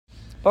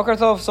Boker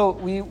Tov, so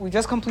we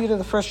just completed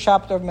the first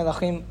chapter of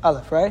Melakhim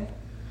Aleph, right?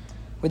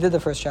 We did the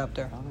first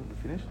chapter. We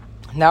finished?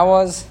 And that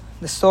was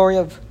the story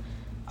of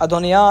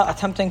Adoniah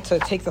attempting to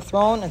take the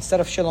throne instead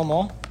of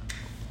Shlomo.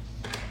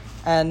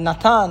 And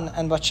Natan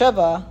and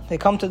Bathsheba, they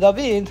come to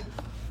David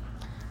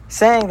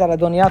saying that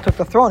Adoniah took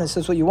the throne. This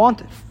is what you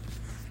wanted.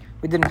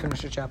 We didn't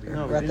finish the chapter.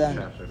 No, We're at the end.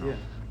 chapter, no.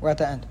 We're at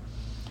the end.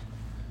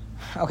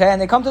 Okay,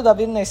 and they come to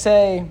David and they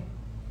say,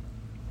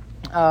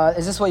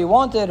 is this what you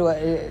wanted?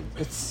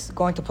 It's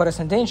going to put us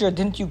in danger.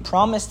 Didn't you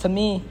promise to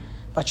me?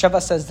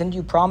 Bathsheba says, didn't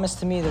you promise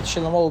to me that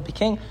Shlomo will be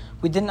king?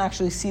 We didn't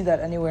actually see that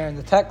anywhere in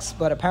the text,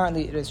 but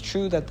apparently it is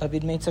true that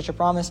David made such a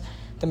promise.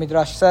 The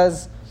Midrash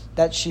says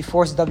that she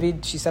forced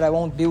David, she said, I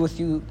won't be with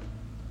you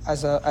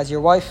as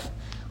your wife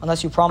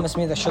unless you promise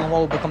me that Shlomo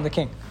will become the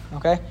king.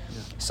 Okay?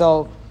 Yeah.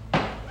 So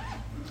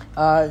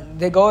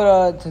they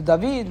go to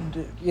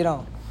David,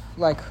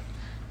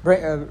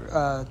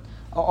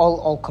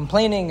 all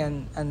complaining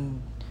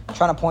and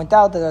trying to point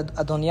out that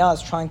Adoniah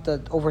is trying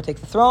to overtake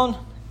the throne,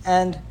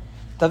 and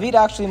David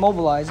actually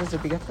mobilizes.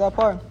 Did we get to that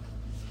part?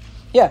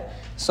 Yeah.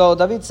 So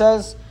David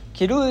says,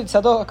 "Kiru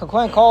Tzadok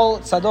HaKohen, call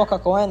Tzadok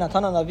HaKohen,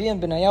 Natan HaNavi,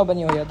 and Benayahu ben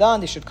Yehoiada,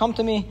 and they should come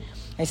to me."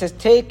 And he says,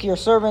 "Take your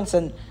servants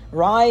and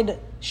ride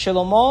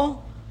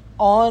Shlomo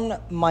on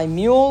my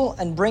mule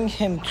and bring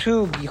him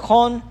to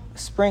Gihon,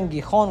 spring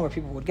Gihon, where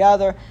people would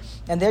gather.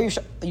 And there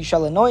you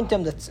shall anoint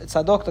him, that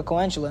Tzadok the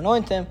Kohen shall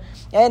anoint him,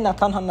 and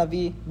Natan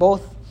HaNavi,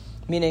 both,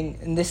 meaning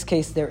in this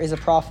case there is a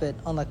prophet,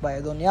 unlike by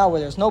Adoniah where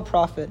there's no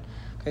prophet.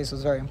 Okay, so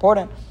it's very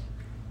important.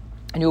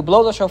 And you will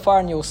blow the shofar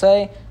and you will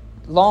say,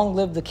 long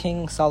live the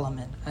King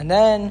Solomon. And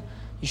then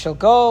you shall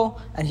go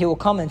and he will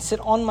come and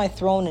sit on my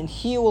throne and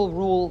he will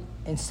rule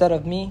instead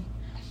of me.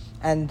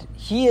 And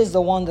he is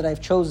the one that I've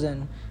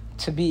chosen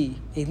to be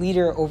a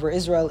leader over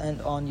Israel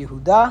and on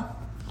Yehudah.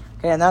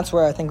 Okay, and that's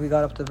where I think we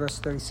got up to verse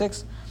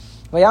 36.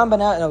 We got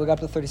up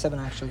to 37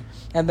 actually.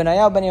 And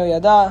Benayahu ben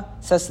Yehoiada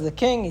says to the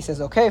king, he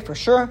says, okay, for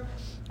sure,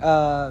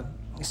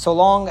 so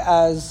long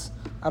as,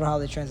 I don't know how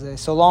they translate it,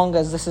 so long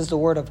as this is the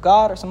word of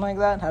God or something like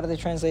that. How do they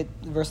translate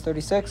verse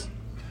 36?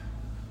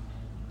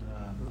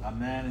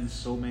 Amen, and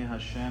so may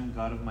Hashem,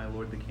 God of my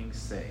Lord the King,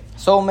 say.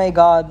 So may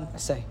God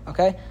say,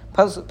 okay?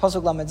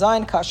 Pasuk Lamed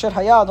Zayin, Ka'asher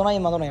haya Adonai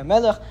im Adonai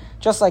HaMelech,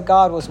 just like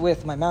God was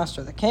with my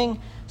master the king,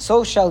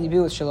 so shall he be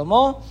with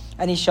Shlomo,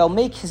 and he shall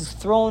make his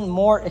throne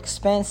more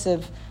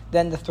expansive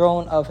than the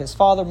throne of his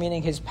father,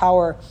 meaning his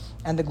power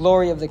and the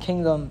glory of the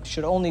kingdom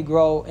should only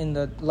grow in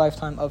the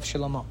lifetime of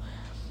Shlomo.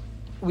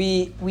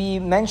 We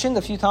mentioned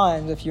a few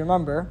times, if you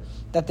remember,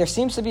 that there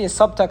seems to be a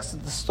subtext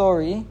of the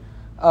story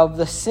of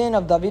the sin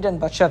of David and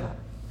Bathsheba.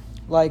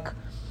 Like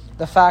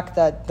the fact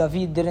that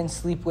David didn't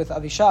sleep with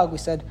Avishag, we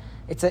said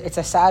it's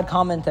a sad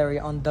commentary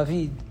on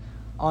David,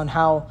 on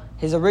how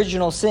his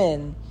original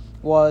sin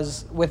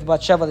was with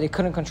Bathsheba, that he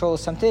couldn't control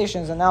his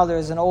temptations, and now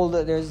there's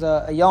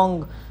a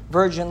young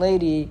virgin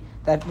lady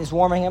that is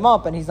warming him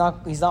up, and he's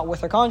not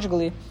with her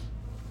conjugally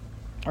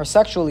or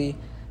sexually.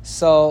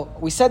 So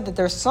we said that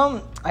there's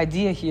some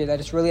idea here that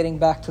it's relating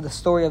back to the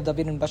story of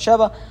David and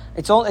Bathsheba.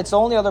 It's the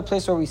only other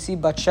place where we see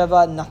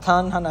Bathsheba,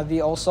 Natan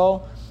HaNavi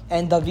also,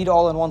 and David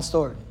all in one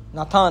story.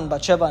 Natan,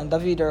 Bathsheba, and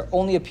David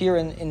only appear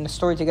in the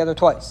story together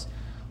twice.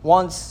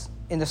 Once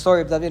in the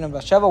story of David and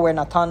Bathsheba, where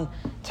Natan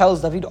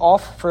tells David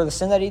off for the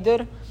sin that he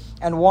did,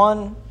 and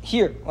one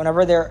here,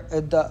 whenever they're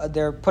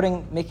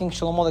making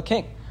Shlomo the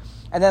king.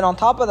 And then on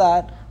top of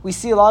that, we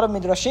see a lot of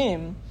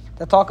midrashim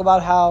that talk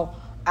about how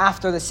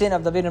after the sin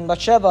of David and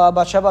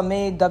Bathsheba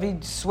made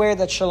David swear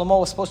that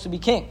Shlomo was supposed to be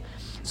king.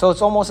 So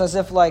it's almost as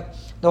if like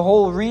the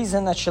whole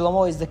reason that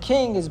Shlomo is the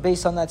king is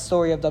based on that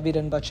story of David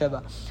and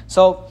Bathsheba.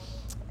 So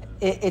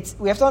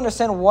we have to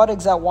understand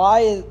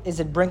why is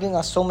it bringing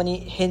us so many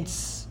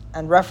hints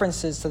and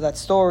references to that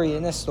story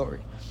in this story.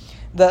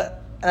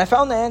 And I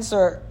found the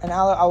answer, and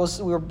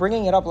we were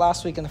bringing it up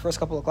last week in the first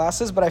couple of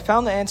classes, but I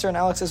found the answer in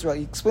Alex Israel.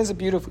 He explains it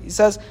beautifully. He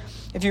says,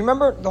 if you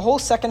remember the whole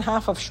second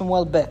half of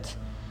Shmuel Bet,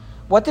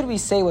 what did we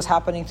say was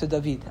happening to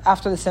David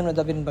after the sin of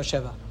David and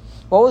Bathsheba?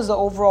 What was the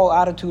overall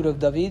attitude of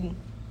David?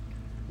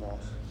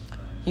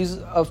 He was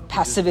of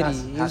passivity.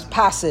 He was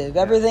passive.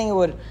 Yeah. Everything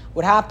would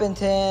happen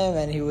to him,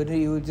 and he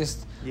would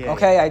just,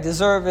 I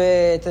deserve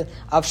it.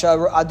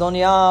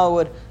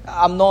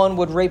 Amnon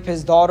would rape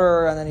his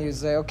daughter, and then he would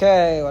say,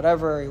 okay,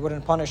 whatever. He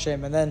wouldn't punish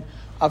him. And then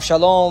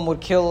Avshalom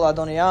would kill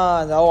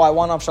Adoniah, and I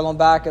want Avshalom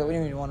back. What do you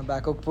mean you want him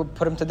back?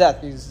 Put him to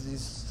death.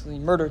 He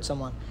murdered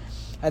someone.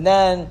 And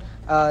then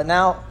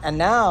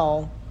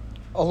now,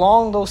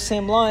 along those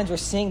same lines, we're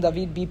seeing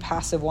David be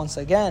passive once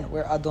again,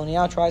 where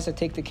Adoniah tries to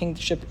take the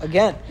kingship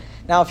again.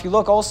 Now, if you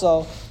look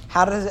also,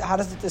 how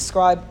does it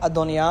describe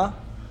Adoniah?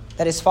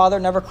 That his father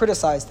never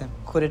criticized him.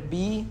 Could it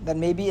be that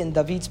maybe in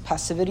David's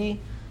passivity,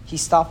 he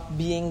stopped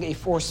being a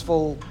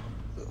forceful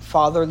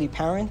fatherly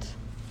parent?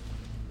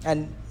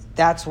 And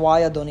that's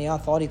why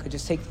Adoniah thought he could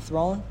just take the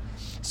throne?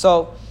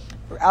 So,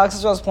 Alex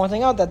Israel is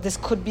pointing out that this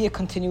could be a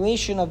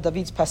continuation of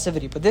David's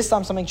passivity. But this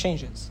time something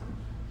changes.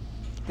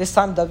 This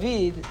time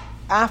David,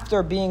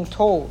 after being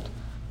told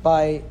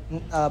by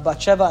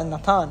Bathsheba and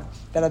Natan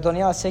that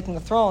Adoniah is taking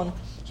the throne,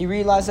 he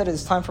realized that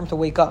it's time for him to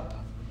wake up.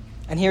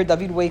 And here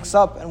David wakes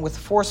up, and with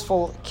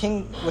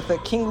a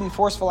kingly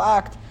forceful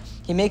act,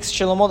 he makes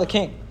Shlomo the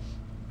king.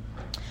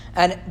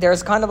 And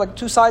there's kind of like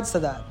two sides to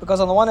that. Because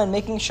on the one hand,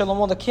 making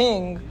Shlomo the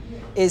king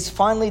is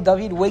finally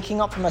David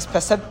waking up from his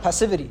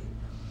passivity.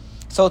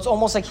 So it's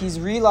almost like he's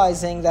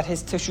realizing that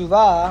his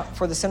teshuvah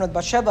for the sin with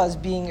Bathsheba is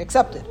being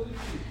accepted.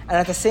 And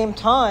at the same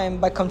time,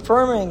 by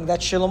confirming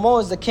that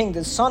Shlomo is the king,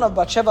 the son of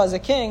Bathsheba is the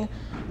king,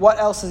 what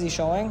else is he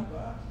showing?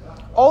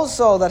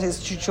 Also that his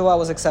teshuvah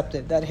was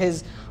accepted. That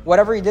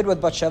whatever he did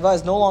with Bathsheba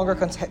is no longer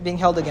being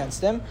held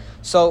against him.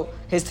 So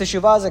his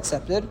teshuvah is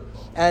accepted.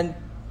 And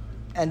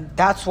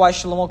that's why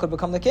Shlomo could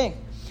become the king.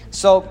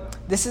 So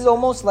this is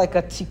almost like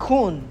a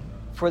tikkun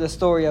for the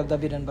story of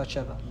David and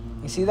Bathsheba.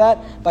 You see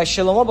that? By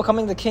Shlomo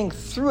becoming the king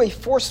through a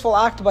forceful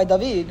act by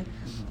David,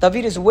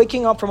 David is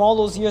waking up from all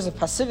those years of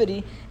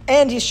passivity,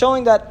 and he's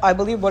showing that I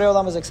believe Borei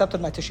Olam has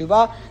accepted my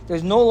teshuvah.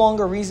 There's no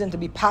longer reason to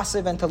be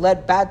passive and to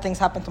let bad things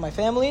happen to my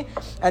family.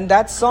 And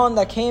that son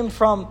that came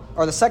from,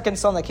 or the second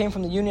son that came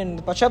from the union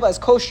with Bathsheba is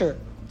kosher,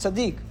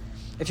 tzaddik.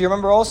 If you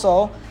remember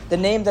also, the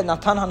name that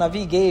Natan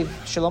Hanavi gave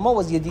Shlomo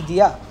was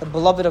Yedidiyah, the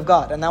beloved of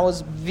God. And that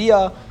was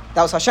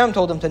Hashem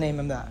told him to name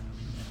him that.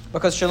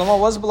 Because Shlomo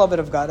was beloved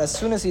of God. As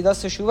soon as he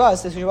does teshuvah,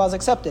 his teshuvah is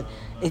accepted.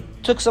 It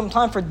took some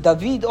time for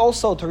David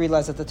also to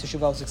realize that the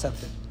teshuvah was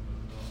accepted.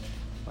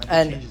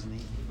 And he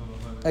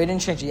didn't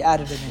change, he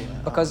added a name.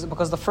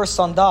 Because the first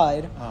son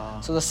died,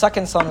 so the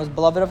second son was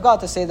beloved of God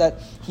to say that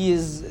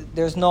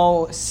there's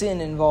no sin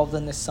involved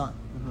in this son.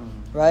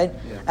 Right?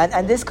 Yeah.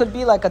 And this could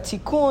be like a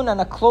tikkun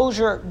and a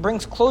closure,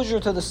 brings closure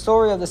to the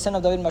story of the sin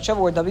of David and Bathsheba,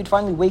 where David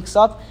finally wakes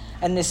up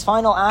and in his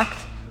final act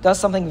does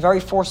something very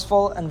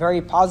forceful and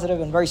very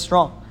positive and very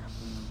strong.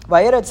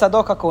 Vayered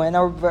Tzadok HaKohen,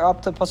 now we're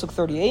up to Pasuk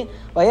 38.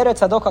 Vayered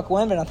Tzadok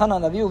HaKohen v'Natan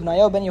HaNavi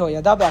u'Bnayahu ben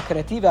Yehoyada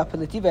v'Akreti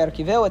v'Apeleti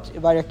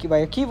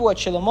v'Yarkivu et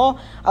Shlomo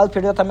al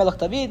Pirdat HaMelech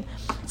David.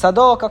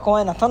 Tzadok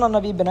HaKohen, Natan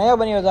HaNavi, Bnayahu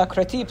ben Yehoyada,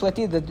 Akreti,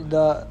 Pleti,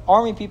 the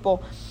army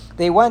people,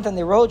 they went and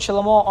they rode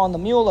Shlomo on the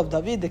mule of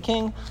David, the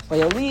king.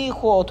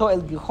 Vayalichu oto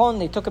el Gihon,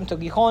 they took him to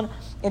Gihon.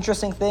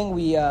 Interesting thing,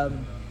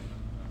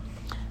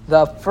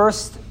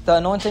 the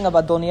anointing of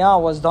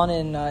Adoniah was done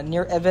in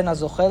near Even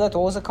HaZochelet.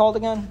 What was it called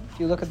again? If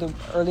you look at the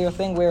earlier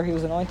thing where he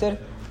was anointed,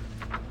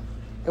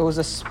 it was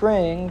a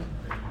spring.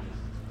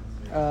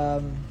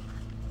 Near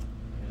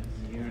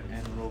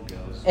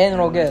En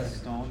Rogel.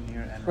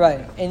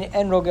 Right, in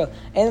En Rogel.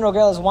 En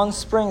Rogel is one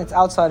spring that's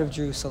outside of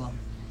Jerusalem.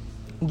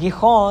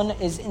 Gihon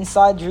is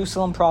inside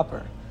Jerusalem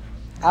proper.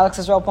 Alex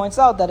Israel points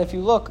out that if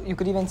you look, you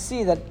could even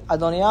see that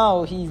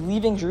Adoniah, he's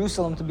leaving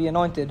Jerusalem to be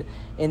anointed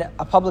in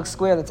a public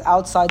square that's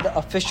outside the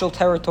official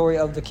territory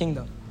of the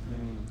kingdom.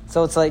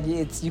 So it's like,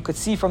 you could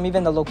see from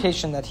even the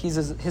location that his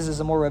is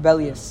a more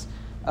rebellious,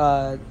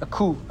 a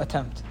coup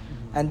attempt.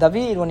 And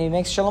David, when he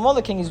makes Shlomo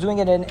the king, he's doing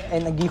it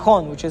in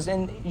Gihon, which is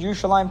in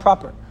Jerusalem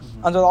proper,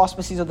 under the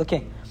auspices of the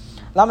king.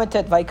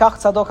 Lametet, Vaikach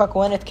Tzadok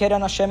HaKohen et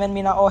Keren HaShemen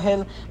mina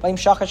ohel,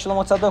 Vaimshach et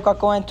Shlomo Tzadok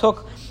HaKohen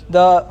took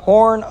the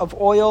horn of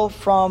oil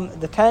from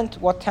the tent.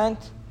 What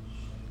tent?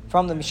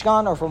 From the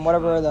Mishkan, or from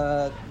whatever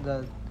the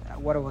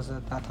what it was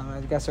at that time.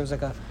 I guess it was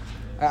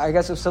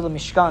still the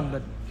Mishkan,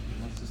 but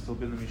must have still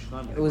been the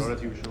Mishkan. It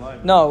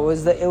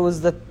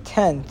was the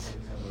tent,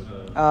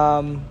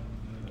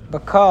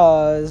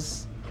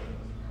 because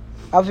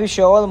okay,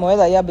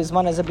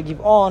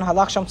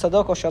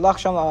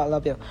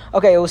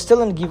 it was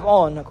still in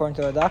Giv'on according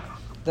to Radak.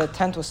 The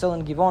tent was still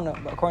in Giv'on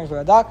according to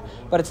Radak,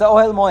 but it's the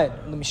Ohel Moed,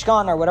 the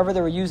Mishkan, or whatever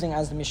they were using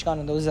as the Mishkan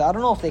in those days. I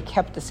don't know if they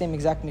kept the same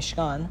exact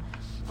Mishkan,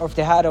 or if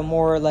they had a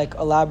more like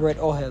elaborate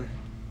Ohel.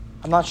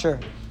 I'm not sure.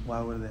 Why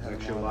would they have?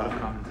 There's actually a lot of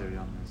commentary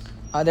on this.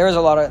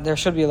 There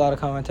should be a lot of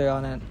commentary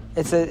on it.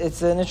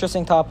 It's an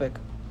interesting topic,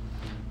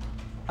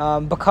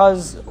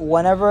 because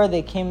whenever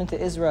they came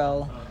into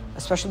Israel,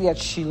 especially at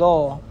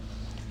Shiloh,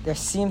 it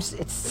seems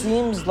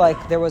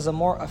like there was a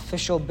more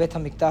official Beit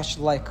HaMikdash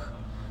like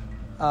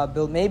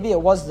build. Maybe it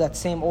was that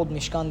same old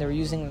Mishkan they were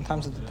using in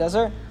times of the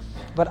desert,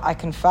 but I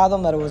can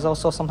fathom that it was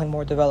also something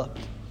more developed,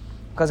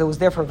 because it was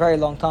there for a very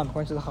long time.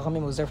 According to the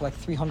Chachamim, it was there for like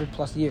 300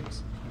 plus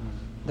years.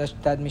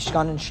 That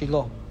Mishkan in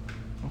Shiloh.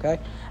 Okay.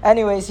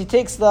 Anyways, he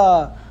takes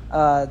the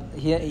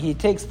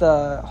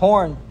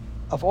horn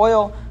of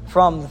oil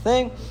from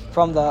the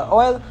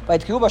oil.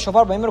 And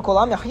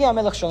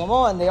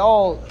they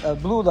all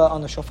blew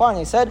on the shofar, and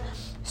they said,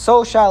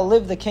 "So shall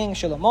live the king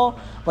Shlomo."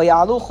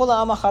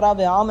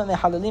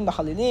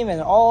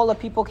 And all the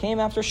people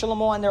came after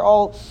Shlomo, and they're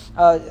all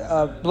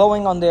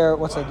blowing on their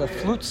the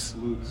flutes.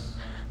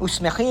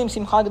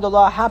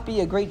 Happy,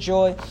 a great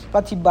joy.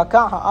 And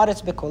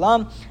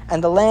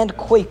the land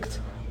quaked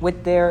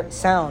with their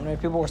sound.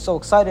 Right? People were so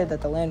excited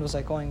that the land was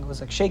like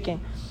shaking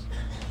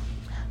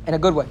in a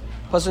good way.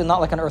 Pasuk, not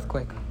like an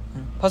earthquake.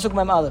 Pasuk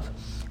Mem Aleph.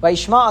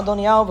 Vayishma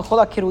Adoniyahu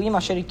v'chol hakiruim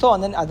asher ito.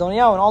 And then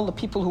Adoniyahu and all the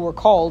people who were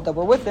called that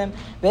were with him,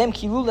 ve'em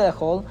kilu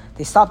le'echol,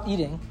 they stopped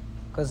eating,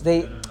 because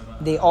they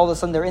all of a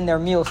sudden they're in their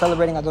meal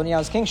celebrating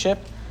Adoniyahu's kingship,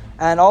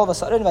 and all of a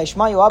sudden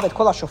Vayishma Yoav et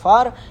kol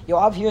hashofar.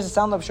 Yoav hears the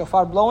sound of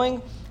shofar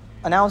blowing,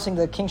 announcing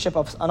the kingship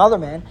of another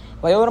man.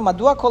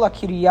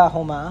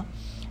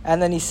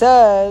 And then he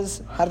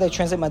says, how do they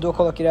translate Madua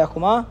Kol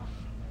HaKiriyah?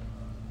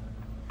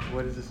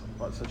 What is this?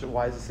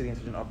 Why is the city in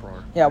such an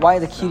uproar? Yeah, why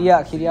the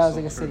Kiriyah is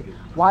like a city?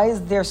 Why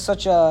is there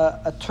such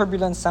a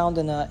turbulent sound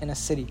in a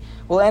city?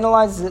 We'll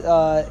analyze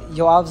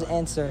Yoav's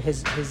answer,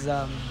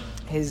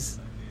 his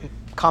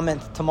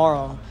comment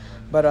tomorrow.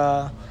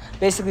 But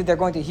basically, they're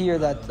going to hear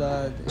that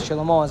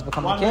Shlomo has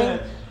become the king,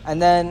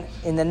 and then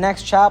in the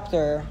next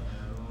chapter,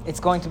 it's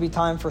going to be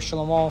time for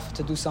Shlomo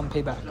to do some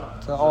payback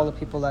to all the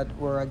people that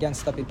were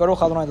against David.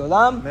 Baruch Adonai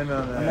L'olam.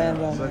 Amen.